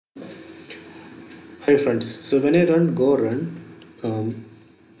Hi friends, so when I run go run,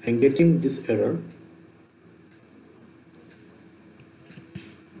 I'm getting this error,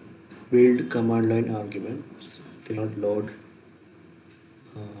 build command line arguments cannot load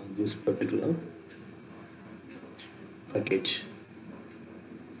this particular package.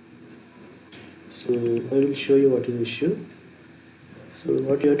 So I will show you what is the issue. So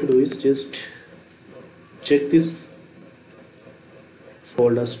what you have to do is just check this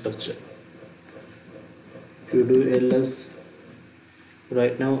folder structure. If you do ls,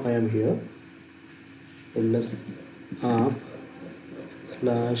 right now I am here, ls app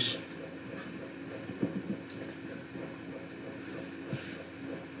slash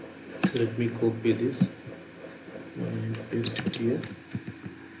so let me copy this and paste it here.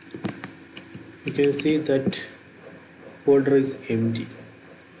 You can see that folder is empty,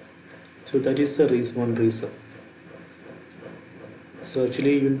 so that is the one reason. So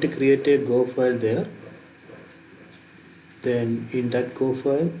actually you need to create a go file there, then in that go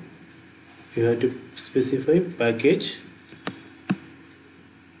file you have to specify package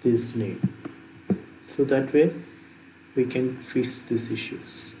this name, so that way we can fix these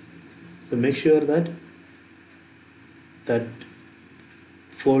issues. So make sure that that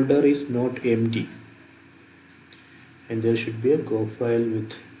folder is not empty and there should be a go file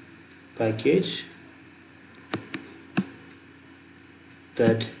with package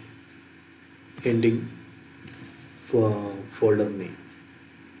that ending for folder name.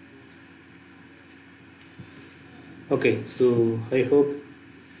 Okay, so I hope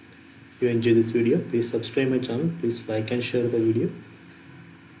you enjoy this video. Please subscribe my channel, please like and share the video.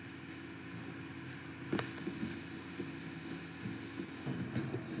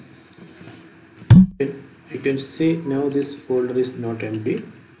 You can see now this folder is not empty.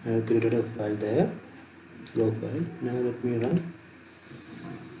 I have created a file there, go file. Now let me run.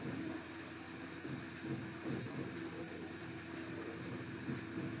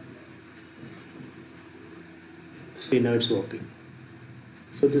 See, now it's working.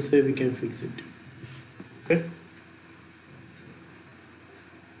 So this way we can fix it. Okay.